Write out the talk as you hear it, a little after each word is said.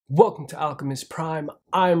Welcome to Alchemist Prime.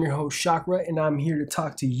 I am your host Chakra, and I'm here to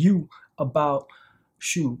talk to you about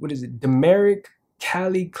what is it? Demrick,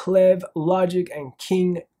 Cali, Clev, Logic, and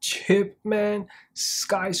King Chip, man.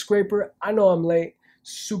 Skyscraper. I know I'm late,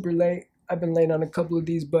 super late. I've been late on a couple of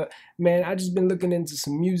these, but man, I just been looking into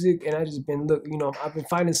some music, and I just been I've been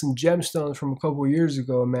finding some gemstones from a couple of years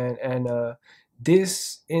ago, man. And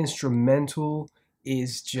this instrumental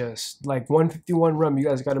is just like 151 Rum. You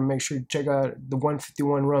guys got to make sure you check out the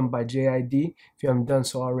 151 Rum by JID. If you haven't done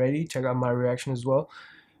so already, check out my reaction as well.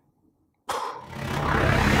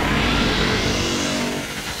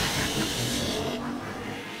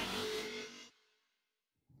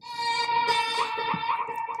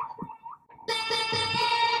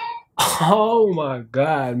 Oh my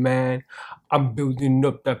God, man. I'm building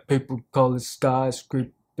up that paper, call it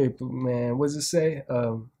skyscraper, paper, man. What's it say?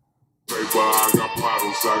 Paper, I got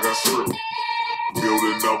bottles, I got strip.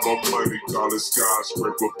 Building up my money, call it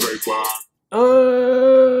skyscraper, paper.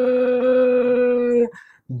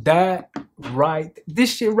 That right.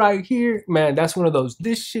 This shit right here, man, that's one of those.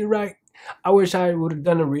 This shit right. I wish I would have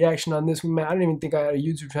done a reaction on this one, man. I didn't even think I had a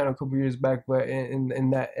YouTube channel a couple years back, but in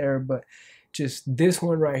that era, but just this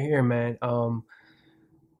one right here, man.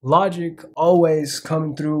 Logic always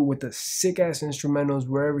coming through with the sick ass instrumentals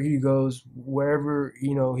wherever he goes,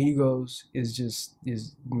 he goes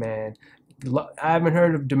is man. I haven't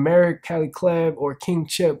heard of Demrick, Cali Cleb, or King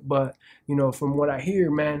Chip, but from what I hear,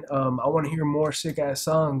 man, I want to hear more sick ass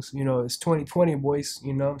songs. It's 2020, boys.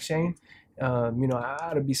 You know what I'm saying? I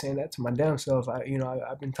ought to be saying that to my damn self.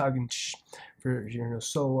 I've been talking for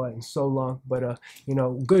so long, but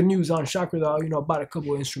good news on Chakra though. About a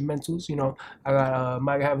couple of instrumentals. I got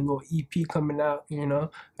might have a little EP coming out.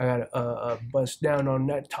 I got a bust down on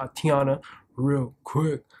that Tatiana real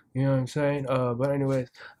quick. You know what I'm saying? But anyways,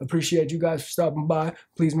 appreciate you guys for stopping by.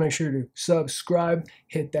 Please make sure to subscribe,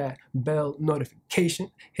 hit that bell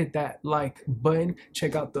notification, hit that like button,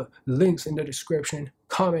 check out the links in the description,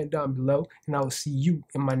 comment down below, and I will see you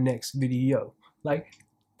in my next video. Like,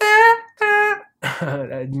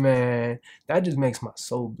 man, that just makes my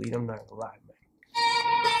soul bleed. I'm not gonna lie, man.